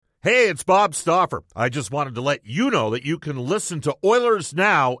Hey, it's Bob Stauffer. I just wanted to let you know that you can listen to Oilers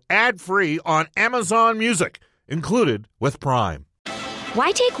Now ad-free on Amazon Music, included with Prime.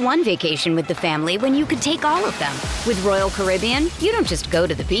 Why take one vacation with the family when you could take all of them? With Royal Caribbean, you don't just go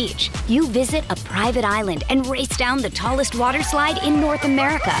to the beach. You visit a private island and race down the tallest water slide in North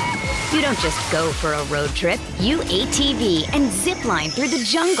America. You don't just go for a road trip. You ATV and zip line through the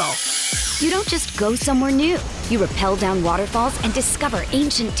jungle. You don't just go somewhere new. You rappel down waterfalls and discover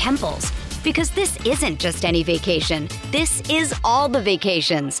ancient temples. Because this isn't just any vacation. This is all the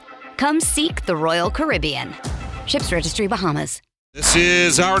vacations. Come seek the Royal Caribbean. Ships Registry, Bahamas. This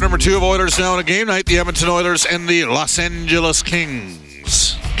is hour number 2 of Oilers Now on a game night. The Edmonton Oilers and the Los Angeles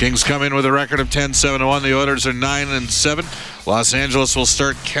Kings. Kings come in with a record of 10-7-1. The Oilers are 9-7. Los Angeles will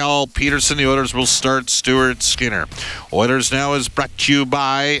start Cal Peterson. The Oilers will start Stuart Skinner. Oilers Now is brought to you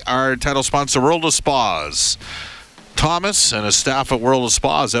by our title sponsor, World of Spas. Thomas and his staff at World of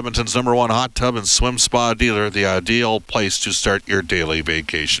Spas, Edmonton's #1 hot tub and swim spa dealer, the ideal place to start your daily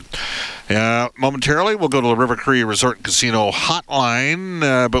vacation. Momentarily, we'll go to the River Cree Resort and Casino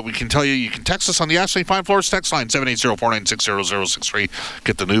hotline, but we can tell you can text us on the Ashley Fine Floors text line, 780-496-0063.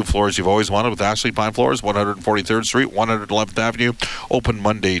 Get the new floors you've always wanted with Ashley Fine Floors, 143rd Street, 111th Avenue, open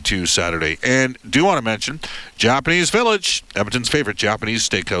Monday to Saturday. And do want to mention Japanese Village, Edmonton's favorite Japanese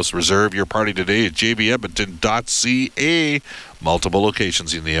steakhouse. Reserve your party today at jbedmonton.ca. Multiple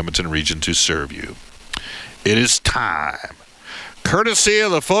locations in the Edmonton region to serve you. It is time. Courtesy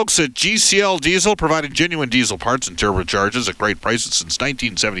of the folks at GCL Diesel, providing genuine diesel parts and turbochargers at great prices since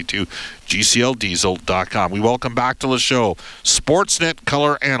 1972. GCLDiesel.com. We welcome back to the show Sportsnet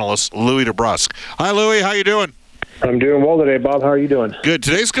color analyst Louis DeBrusque. Hi, Louis. How you doing? I'm doing well today, Bob. How are you doing? Good.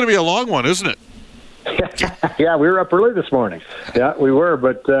 Today's going to be a long one, isn't it? Yeah, we were up early this morning. Yeah, we were.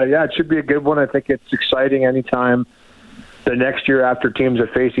 But, yeah, it should be a good one. I think it's exciting anytime the next year after teams have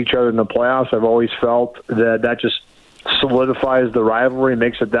faced each other in the playoffs. I've always felt that just solidifies the rivalry,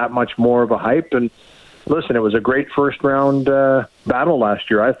 makes it that much more of a hype. And listen, it was a great first round battle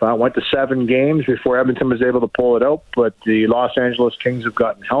last year, I thought. Went to 7 games before Edmonton was able to pull it out, but the Los Angeles Kings have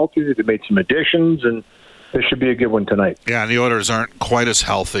gotten healthy. They've made some additions, and this should be a good one tonight. Yeah, and the Oilers aren't quite as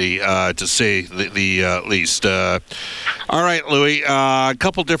healthy, to say the least. All right, Louis, a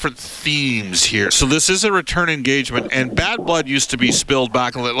couple different themes here. So this is a return engagement, and bad blood used to be spilled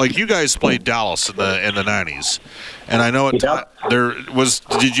back. Like you guys played Dallas in the 90s, and I know there was.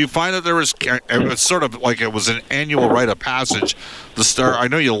 Did you find that there was? It was sort of like it was an annual rite of passage. The start. I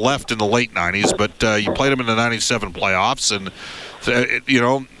know you left in the late 90s, but you played them in the 97 playoffs, and you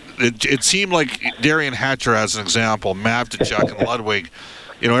know. It seemed like Darian Hatcher, as an example, Mavdichuk and Ludwig,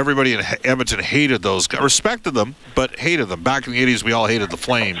 you know, everybody in Edmonton hated those guys, respected them, but hated them. Back in the 80s, we all hated the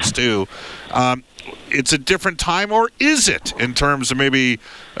Flames, too. It's a different time, or is it, in terms of maybe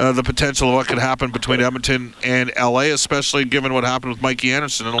the potential of what could happen between Edmonton and L.A., especially given what happened with Mikey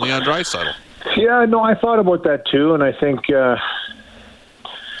Anderson and Leon Draisaitl? Yeah, no, I thought about that, too, and I think,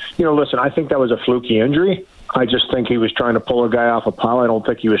 listen, I think that was a fluky injury. I just think he was trying to pull a guy off a pile. I don't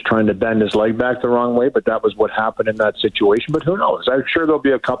think he was trying to bend his leg back the wrong way, but that was what happened in that situation. But who knows? I'm sure there'll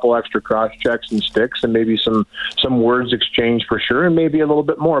be a couple extra cross checks and sticks and maybe some words exchanged for sure, and maybe a little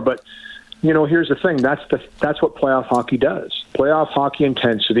bit more. But, here's the thing. That's what playoff hockey does. Playoff hockey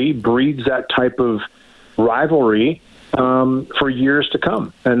intensity breeds that type of rivalry for years to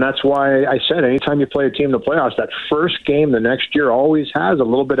come. And that's why I said anytime you play a team in the playoffs, that first game the next year always has a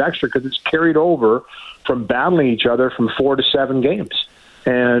little bit extra because it's carried over from battling each other from 4 to 7 games.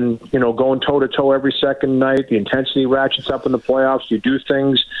 And, going toe-to-toe every second night, the intensity ratchets up in the playoffs. You do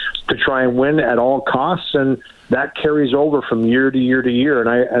things to try and win at all costs, and that carries over from year to year to year. And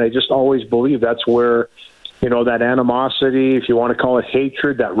I just always believe that's where, that animosity, if you want to call it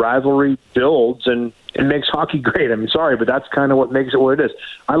hatred, that rivalry builds, and it makes hockey great. I'm sorry, but that's kind of what makes it what it is.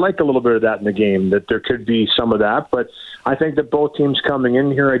 I like a little bit of that in the game, that there could be some of that, but I think that both teams coming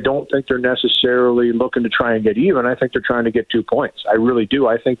in here, I don't think they're necessarily looking to try and get even. I think they're trying to get 2 points. I really do.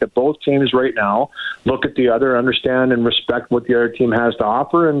 I think that both teams right now look at the other, understand and respect what the other team has to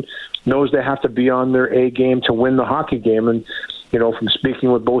offer, and knows they have to be on their A game to win the hockey game. And from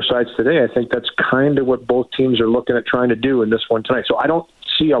speaking with both sides today, I think that's kind of what both teams are looking at trying to do in this one tonight. So I don't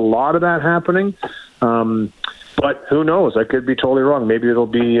see a lot of that happening, but who knows? I could be totally wrong. Maybe it'll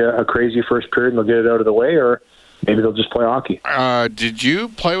be a crazy first period and they'll get it out of the way, or maybe they'll just play hockey. Did you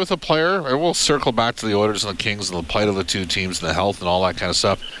play with a player? We'll circle back to the Oilers and the Kings and the plight of the two teams and the health and all that kind of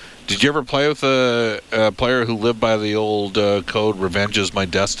stuff. Did you ever play with a player who lived by the old code, revenge is my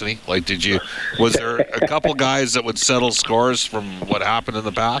destiny? Was there a couple guys that would settle scores from what happened in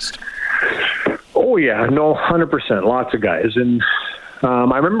the past? Oh, yeah. No, 100%. Lots of guys. And,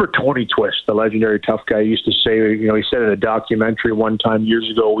 I remember Tony Twist, the legendary tough guy, used to say, he said in a documentary one time years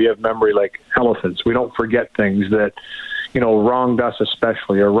ago, we have memory like elephants. We don't forget things that, wronged us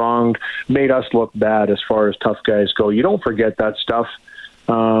especially, or made us look bad as far as tough guys go. You don't forget that stuff.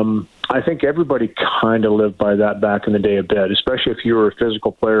 I think everybody kind of lived by that back in the day a bit, especially if you were a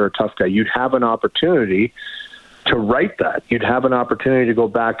physical player or a tough guy. You'd have an opportunity to write that. You'd have an opportunity to go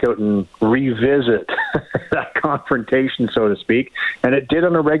back out and revisit that confrontation, so to speak. And it did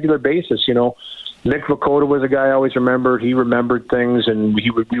on a regular basis. Nick Vakota was a guy I always remembered. He remembered things, and we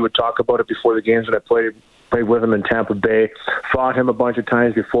would talk about it before the games when I played with him in Tampa Bay. Fought him a bunch of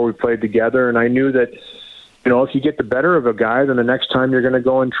times before we played together, and I knew that, if you get the better of a guy, then the next time you're going to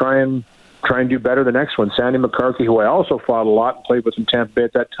go and try and do better the next one. Sandy McCarthy, who I also fought a lot and played with in Tampa Bay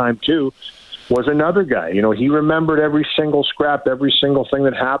at that time too, was another guy. He remembered every single scrap, every single thing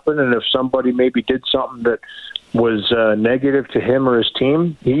that happened, and if somebody maybe did something that was negative to him or his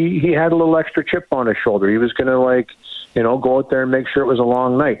team, he had a little extra chip on his shoulder. He was going to go out there and make sure it was a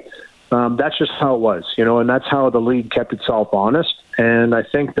long night. That's just how it was, and that's how the league kept itself honest. And I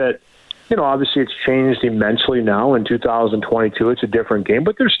think that, obviously it's changed immensely now in 2022. It's a different game,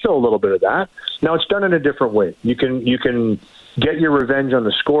 but there's still a little bit of that. Now it's done in a different way. You can get your revenge on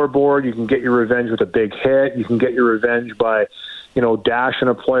the scoreboard. You can get your revenge with a big hit. You can get your revenge by, dashing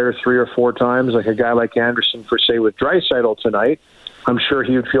a player 3 or 4 times, like a guy like Anderson, for say with Draisaitl tonight. I'm sure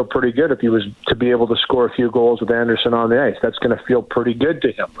he would feel pretty good if he was to be able to score a few goals with Anderson on the ice. That's going to feel pretty good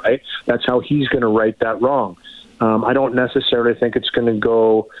to him, right? That's how he's going to right that wrong. I don't necessarily think it's going to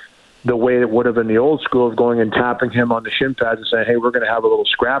go the way it would have in the old school of going and tapping him on the shin pads and saying, hey, we're going to have a little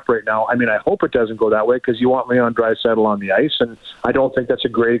scrap right now. I mean, I hope it doesn't go that way because you want Leon Draisaitl on the ice, and I don't think that's a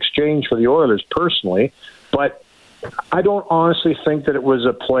great exchange for the Oilers personally. But I don't honestly think that it was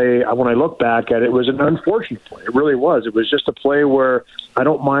a play. When I look back at it, it was an unfortunate play. It really was. It was just a play where I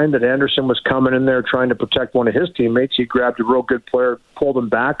don't mind that Anderson was coming in there trying to protect one of his teammates. He grabbed a real good player, pulled him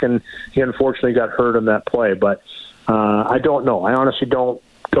back, and he unfortunately got hurt in that play. But I don't know. I honestly don't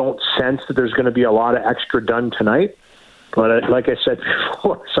sense that there's going to be a lot of extra done tonight. But like I said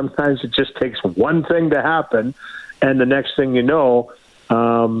before, sometimes it just takes one thing to happen, and the next thing you know,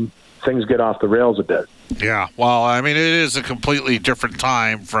 things get off the rails a bit. Yeah, well, I mean, it is a completely different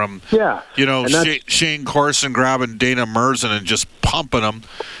time from, Shane Corson grabbing Dana Merzen and just pumping him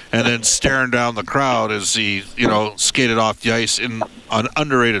and then staring down the crowd as he, skated off the ice in an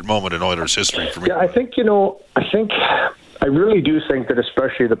underrated moment in Oilers history for me. Yeah, I really do think that,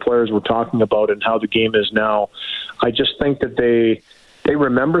 especially the players we're talking about and how the game is now, I just think that they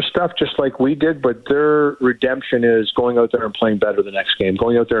remember stuff just like we did, but their redemption is going out there and playing better the next game,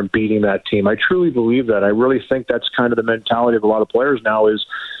 going out there and beating that team. I truly believe that. I really think that's kind of the mentality of a lot of players now is,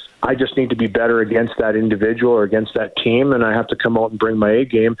 I just need to be better against that individual or against that team, and I have to come out and bring my A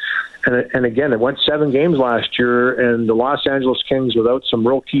game. And again, it went 7 games last year, and the Los Angeles Kings, without some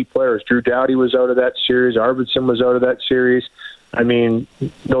real key players, Drew Doughty was out of that series, Arvidsson was out of that series. I mean,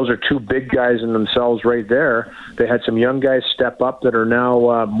 those are 2 big guys in themselves right there. They had some young guys step up that are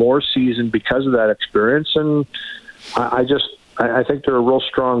now more seasoned because of that experience, and I think they're a real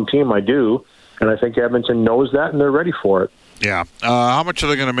strong team. I do, and I think Edmonton knows that, and they're ready for it. Yeah. How much are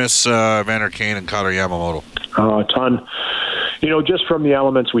they going to miss Evander Kane and Kailer Yamamoto? A ton. Just from the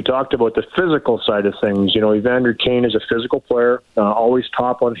elements we talked about, the physical side of things, Evander Kane is a physical player, always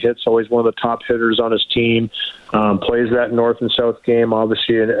top on hits, always one of the top hitters on his team, plays that north and south game,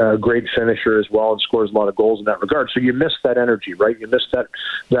 obviously a great finisher as well, and scores a lot of goals in that regard. So you miss that energy, right? You miss that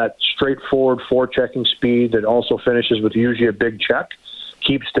straightforward forechecking speed that also finishes with usually a big check,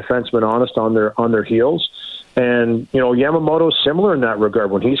 keeps defensemen honest on their heels. And, Yamamoto's similar in that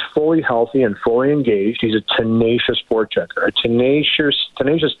regard. When he's fully healthy and fully engaged, he's a tenacious forechecker, a tenacious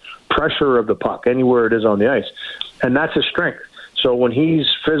pressure of the puck anywhere it is on the ice. And that's his strength. So when he's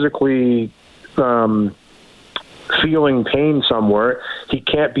physically feeling pain somewhere, he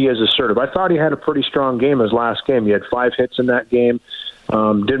can't be as assertive. I thought he had a pretty strong game his last game. He had 5 hits in that game.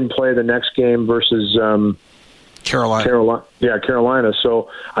 Didn't play the next game versus Carolina. So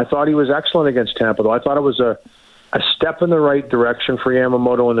I thought he was excellent against Tampa, though. I thought it was a step in the right direction for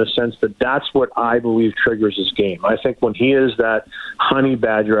Yamamoto in the sense that that's what I believe triggers his game. I think when he is that honey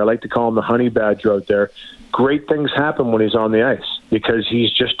badger, I like to call him the honey badger out there, great things happen when he's on the ice because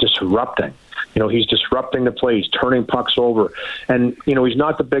he's just disrupting. He's disrupting the play. He's turning pucks over. And, he's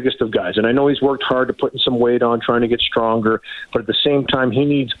not the biggest of guys. And I know he's worked hard to put some weight on, trying to get stronger. But at the same time, he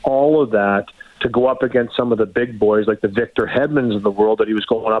needs all of that to go up against some of the big boys like the Victor Hedmans of the world that he was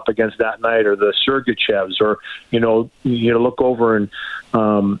going up against that night, or the Sergachevs, or you look over and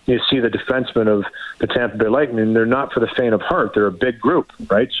you see the defensemen of the Tampa Bay Lightning, and they're not for the faint of heart. They're a big group,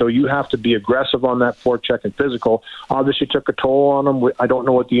 right? So you have to be aggressive on that forecheck and physical. Obviously took a toll on them. I don't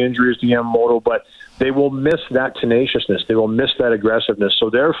know what the injury is to Yamamoto, but they will miss that tenaciousness. They will miss that aggressiveness.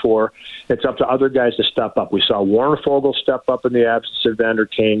 So therefore, it's up to other guys to step up. We saw Warren Foegele step up in the absence of Vander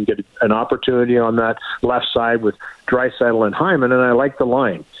Kane, get an opportunity on that left side with Draisaitl and Hyman, and I like the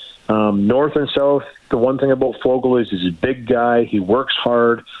line. North and south, the one thing about Foegele is he's a big guy. He works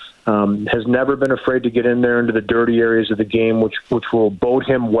hard. Has never been afraid to get in there into the dirty areas of the game, which will bode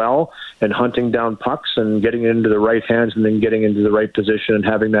him well in hunting down pucks and getting it into the right hands and then getting into the right position and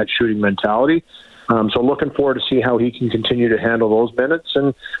having that shooting mentality. So looking forward to see how he can continue to handle those minutes.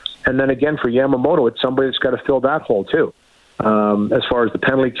 And then again, for Yamamoto, it's somebody that's got to fill that hole too. As far as the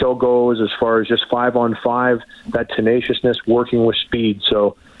penalty kill goes, as far as just 5-on-5, that tenaciousness, working with speed.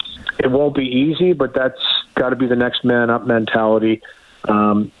 So it won't be easy, but that's got to be the next man up mentality.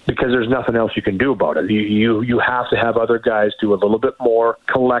 Because there's nothing else you can do about it. You have to have other guys do a little bit more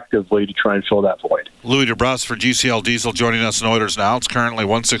collectively to try and fill that void. Louis DeBrusk for GCL Diesel joining us in Oilers Now. It's currently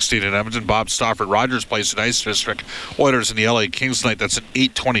 1:16 in Edmonton. Bob Stauffer, Rogers Place in Ice District. Oilers in the LA Kings tonight. That's an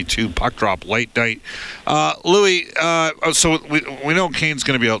 8:22 puck drop late night. Louis, so we know Kane's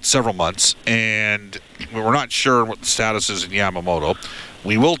going to be out several months, and we're not sure what the status is in Yamamoto.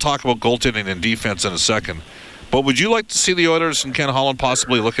 We will talk about goaltending and defense in a second. But would you like to see the Oilers and Ken Holland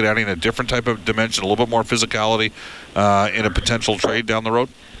possibly look at adding a different type of dimension, a little bit more physicality in a potential trade down the road?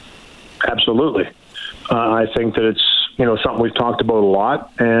 Absolutely. I think that it's something we've talked about a lot,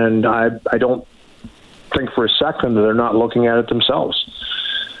 and I don't think for a second that they're not looking at it themselves.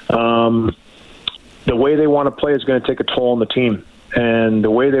 The way they want to play is going to take a toll on the team, and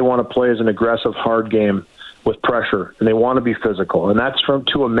the way they want to play is an aggressive, hard game with pressure, and they want to be physical, and that's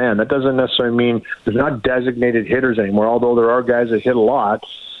to a man. That doesn't necessarily mean there's not designated hitters anymore, although there are guys that hit a lot.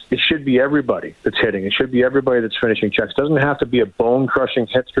 It should be everybody that's hitting. It should be everybody that's finishing checks. It doesn't have to be a bone-crushing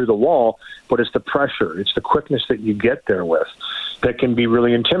hit through the wall, but it's the pressure. It's the quickness that you get there with that can be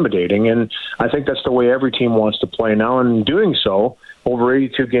really intimidating, and I think that's the way every team wants to play now, and in doing so, over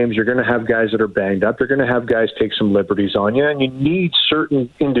 82 games, you're going to have guys that are banged up. You're going to have guys take some liberties on you, and you need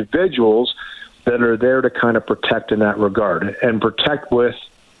certain individuals that are there to kind of protect in that regard and protect with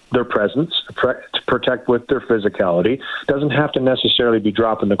their presence, protect with their physicality. Doesn't have to necessarily be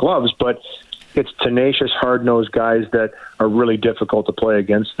dropping the gloves, but it's tenacious, hard-nosed guys that are really difficult to play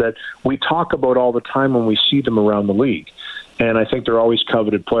against that we talk about all the time when we see them around the league. And I think they're always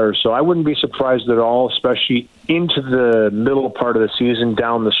coveted players. So I wouldn't be surprised at all, especially into the middle part of the season,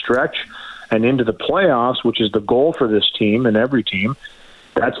 down the stretch, and into the playoffs, which is the goal for this team and every team.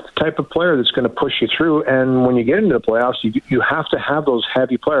 That's the type of player that's going to push you through. And when you get into the playoffs, you have to have those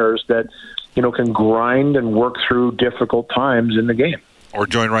heavy players that can grind and work through difficult times in the game. We're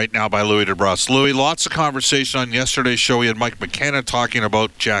joined right now by Louis DeBrusk. Louis, lots of conversation on yesterday's show. We had Mike McKenna talking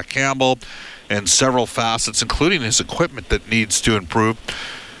about Jack Campbell and several facets, including his equipment that needs to improve.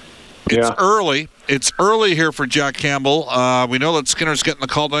 It's early. It's early here for Jack Campbell. We know that Skinner's getting the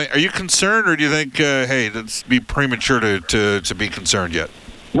call tonight. Are you concerned, or do you think, hey, it's be premature to be concerned yet?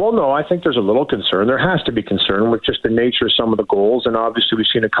 Well, no, I think there's a little concern. There has to be concern with just the nature of some of the goals, and obviously we've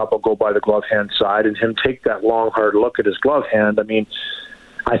seen a couple go by the glove hand side and him take that long, hard look at his glove hand. I mean,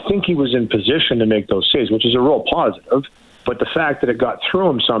 I think he was in position to make those saves, which is a real positive, but the fact that it got through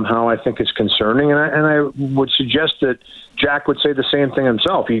him somehow I think is concerning, and I would suggest that Jack would say the same thing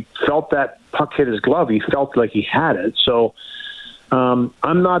himself. He felt that puck hit his glove. He felt like he had it, so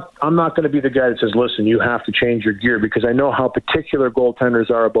I'm not going to be the guy that says, listen, you have to change your gear, because I know how particular goaltenders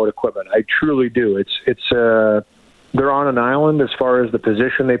are about equipment. I truly do. They're on an island as far as the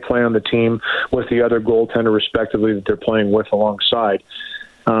position they play on the team with the other goaltender, respectively, that they're playing with alongside.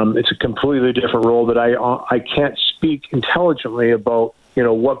 It's a completely different role that I can't speak intelligently about,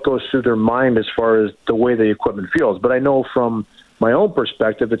 what goes through their mind as far as the way the equipment feels. But I know from my own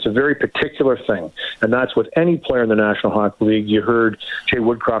perspective, it's a very particular thing, and that's with any player in the National Hockey League. You heard Jay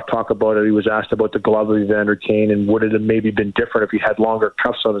Woodcroft talk about it. He was asked about the glove of Evander Kane, and would it have maybe been different if he had longer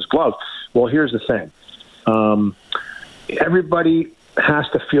cuffs on his glove? Well, here's the thing. Everybody has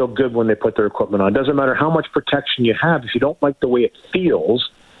to feel good when they put their equipment on. It doesn't matter how much protection you have. If you don't like the way it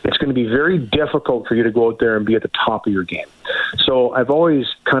feels, it's going to be very difficult for you to go out there and be at the top of your game. So I've always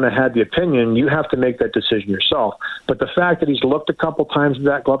kind of had the opinion you have to make that decision yourself. But the fact that he's looked a couple times at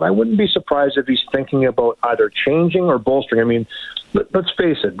that glove, I wouldn't be surprised if he's thinking about either changing or bolstering. I mean, let's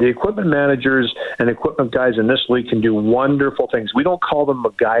face it, the equipment managers and equipment guys in this league can do wonderful things. We don't call them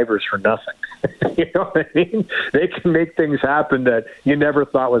MacGyvers for nothing. You know what I mean? They can make things happen that you never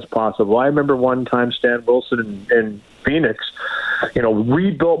thought was possible. I remember one time Stan Wilson in Phoenix,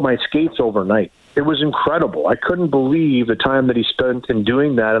 rebuilt my skates overnight. It was incredible. I couldn't believe the time that he spent in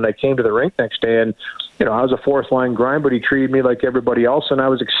doing that. And I came to the rink next day, and I was a fourth-line grind, but he treated me like everybody else, and I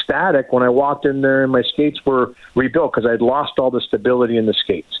was ecstatic when I walked in there and my skates were rebuilt because I'd lost all the stability in the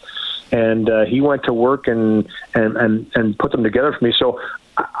skates. And he went to work and put them together for me. So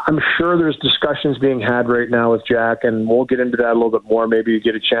I'm sure there's discussions being had right now with Jack, and we'll get into that a little bit more. Maybe you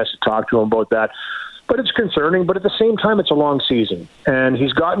get a chance to talk to him about that. But it's concerning, but at the same time, it's a long season. And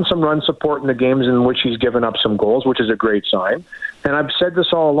he's gotten some run support in the games in which he's given up some goals, which is a great sign. And I've said this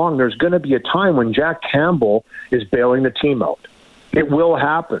all along, there's going to be a time when Jack Campbell is bailing the team out. It will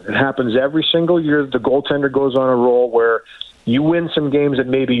happen. It happens every single year. The goaltender goes on a roll where you win some games that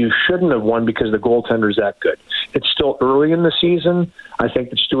maybe you shouldn't have won because the goaltender's that good. It's still early in the season. I think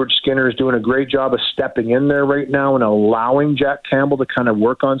that Stuart Skinner is doing a great job of stepping in there right now and allowing Jack Campbell to kind of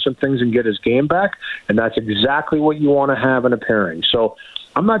work on some things and get his game back. And that's exactly what you want to have in a pairing. So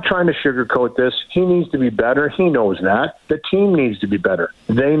I'm not trying to sugarcoat this. He needs to be better. He knows that. The team needs to be better.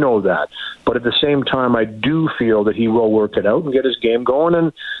 They know that. But at the same time, I do feel that he will work it out and get his game going.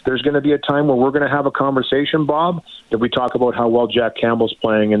 And there's going to be a time where we're going to have a conversation, Bob, that we talk about how well Jack Campbell's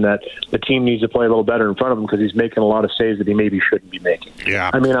playing and that the team needs to play a little better in front of him because he's making a lot of saves that he maybe shouldn't be making.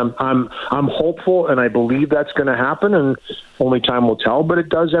 Yeah. I mean, I'm hopeful, and I believe that's going to happen, and only time will tell, but it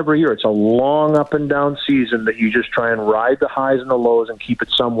does every year. It's a long up and down season that you just try and ride the highs and the lows and keep it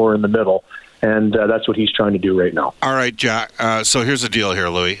somewhere in the middle. And that's what he's trying to do right now. All right, Jack. So here's the deal here,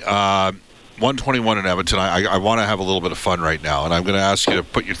 Louis. 121 in Edmonton. I want to have a little bit of fun right now, and I'm going to ask you to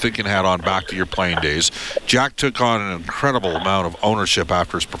put your thinking hat on back to your playing days. Jack took on an incredible amount of ownership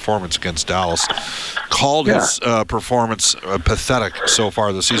after his performance against Dallas. Called his performance pathetic so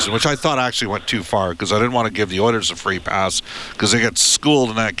far this season, which I thought actually went too far because I didn't want to give the Oilers a free pass because they got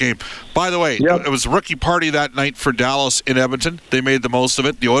schooled in that game. By the way, It was a rookie party that night for Dallas in Edmonton. They made the most of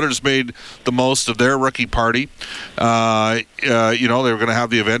it. The Oilers made the most of their rookie party. They were going to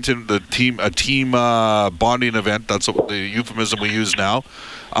have the event in the team. A team bonding event. That's the euphemism we use now.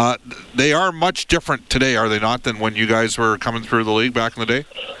 They are much different today, are they not, than when you guys were coming through the league back in the day?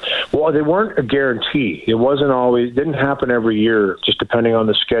 Well, they weren't a guarantee. It didn't happen every year, just depending on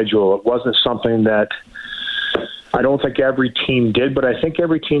the schedule. It wasn't something that I don't think every team did, but I think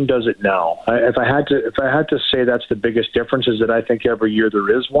every team does it now. If I had to say that's the biggest difference is that I think every year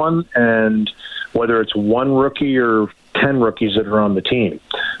there is one, and whether it's one rookie or 10 rookies that are on the team.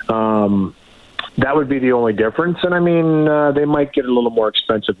 That would be the only difference. And, I mean, they might get a little more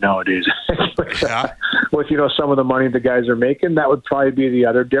expensive nowadays. With some of the money the guys are making, that would probably be the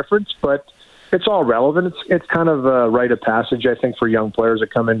other difference. But it's all relevant. It's kind of a rite of passage, I think, for young players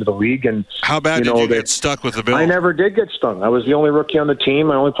that come into the league. And how bad did you get stuck with the bill? I never did get stung. I was the only rookie on the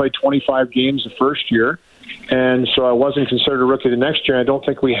team. I only played 25 games the first year. And so I wasn't considered a rookie the next year. I don't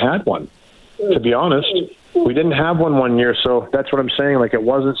think we had one, to be honest. We didn't have one year, so that's what I'm saying. Like, it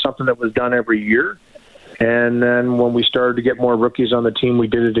wasn't something that was done every year. And then when we started to get more rookies on the team, we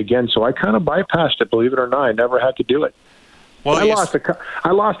did it again. So I kind of bypassed it, believe it or not. I never had to do it. Well, I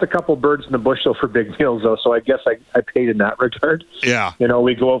lost a couple birds in the bush, though, for big meals, though, so I guess I paid in that regard. Yeah.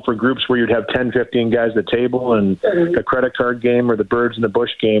 We go out for groups where you'd have 10, 15 guys at the table, and the credit card game or the birds in the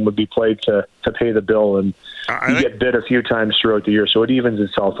bush game would be played to pay the bill, and you get bid a few times throughout the year, so it evens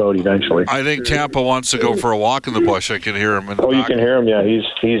itself out eventually. I think Tampa wants to go for a walk in the bush. I can hear him in the back. You can hear him, yeah.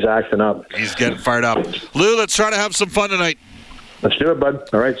 He's acting up. He's getting fired up. Lou, let's try to have some fun tonight. Let's do it, bud.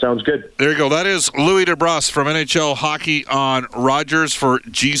 All right, sounds good. There you go. That is Louis DeBrusk from NHL Hockey on Rogers for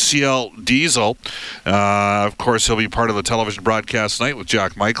GCL Diesel. Of course, he'll be part of the television broadcast tonight with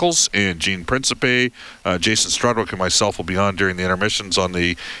Jack Michaels and Gene Principe. Jason Strudwick and myself will be on during the intermissions on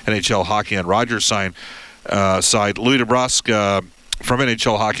the NHL Hockey on Rogers side. Louis DeBrusk from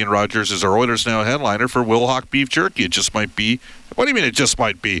NHL Hockey and Rogers is our Oilers Now headliner for Wilhauk Beef Jerky. It just might be. What do you mean it just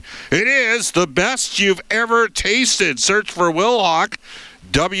might be? It is the best you've ever tasted. Search for Wilhauk,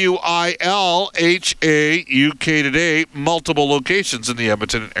 WILHAUK today. Multiple locations in the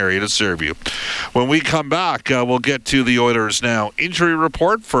Edmonton area to serve you. When we come back, we'll get to the Oilers Now injury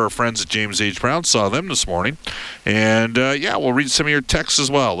report for our friends at James H. Brown. Saw them this morning. And, we'll read some of your texts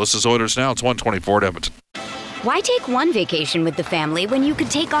as well. This is Oilers Now. It's 124 at Edmonton. Why take one vacation with the family when you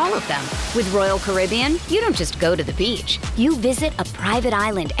could take all of them? With Royal Caribbean, you don't just go to the beach. You visit a private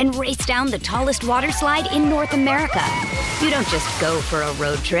island and race down the tallest water slide in North America. You don't just go for a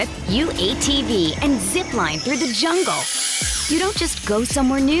road trip. You ATV and zip line through the jungle. You don't just go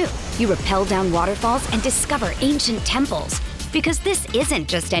somewhere new. You rappel down waterfalls and discover ancient temples. Because this isn't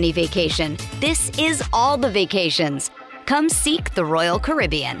just any vacation. This is all the vacations. Come seek the Royal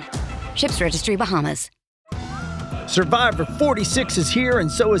Caribbean. Ships Registry, Bahamas. Survivor 46 is here, and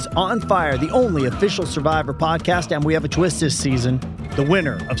so is On Fire, the only official Survivor podcast, and we have a twist this season. The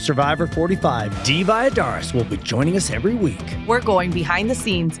winner of Survivor 45, Dee Valladares, will be joining us every week. We're going behind the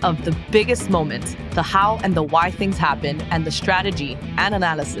scenes of the biggest moments, the how and the why things happen, and the strategy and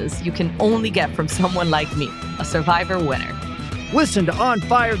analysis you can only get from someone like me, a Survivor winner. Listen to On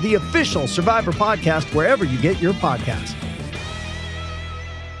Fire, the official Survivor podcast, wherever you get your podcasts.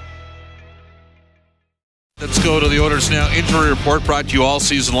 Let's go to the Oilers Now injury report, brought to you all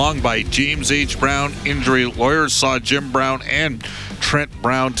season long by James H. Brown Injury Lawyers. Saw Jim Brown and Trent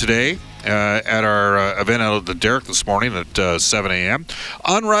Brown today at our event out at the Derrick this morning at 7 a.m.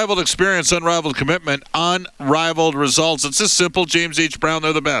 Unrivaled experience, unrivaled commitment, unrivaled results. It's this simple. James H. Brown,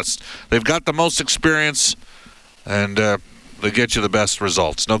 they're the best. They've got the most experience, and they get you the best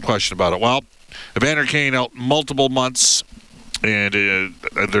results. No question about it. Well, Evander Kane out multiple months. And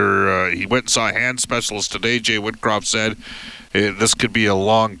he went and saw a hand specialist today. Jay Woodcroft said this could be a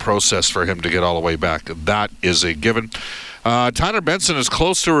long process for him to get all the way back. That is a given. Tyler Benson is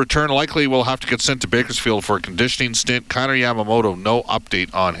close to a return. Likely will have to get sent to Bakersfield for a conditioning stint. Connor Yamamoto, no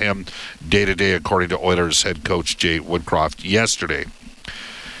update on him day-to-day, according to Oilers head coach Jay Woodcroft yesterday.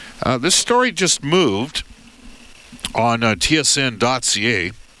 This story just moved on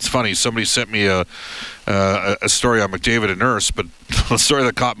tsn.ca. It's funny, somebody sent me a story on McDavid and Nurse, but the story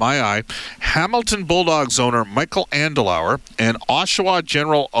that caught my eye, Hamilton Bulldogs owner Michael Andlauer and Oshawa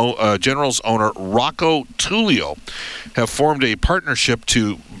Generals owner Rocco Tullio have formed a partnership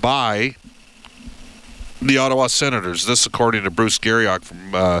to buy the Ottawa Senators. This according to Bruce Garriock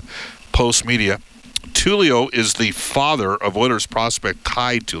from Post Media. Tullio is the father of Oilers prospect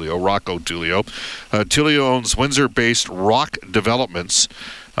Ty Tullio, Rocco Tullio. Tullio owns Windsor-based Rock Developments.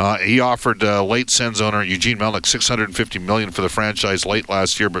 He offered late Sens owner Eugene Melnyk $650 million for the franchise late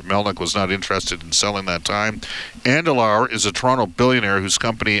last year, but Melnyk was not interested in selling that time. Andlauer is a Toronto billionaire whose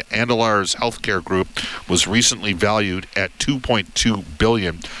company, Andlauer's Healthcare Group, was recently valued at $2.2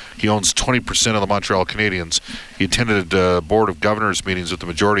 billion. He owns 20% of the Montreal Canadiens. He attended board of governors meetings with the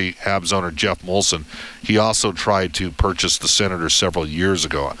majority Habs owner Jeff Molson. He also tried to purchase the Senators several years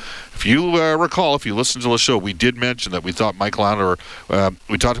ago. If you recall, if you listened to the show, we did mention that we thought Michael Andlauer,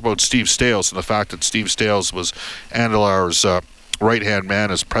 we talked about Steve Staios and the fact that Steve Staios was Andlauer's right-hand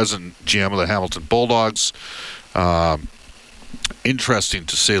man as president GM of the Hamilton Bulldogs. Interesting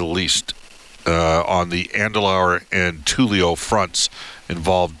to say the least on the Andlauer and Tullio fronts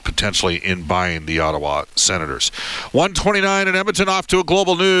involved potentially in buying the Ottawa Senators. 1:29 in Edmonton, off to a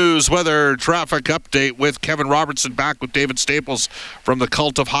global news weather traffic update with Kevin Robertson, back with David Staples from the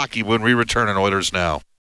Cult of Hockey when we return on Oilers Now.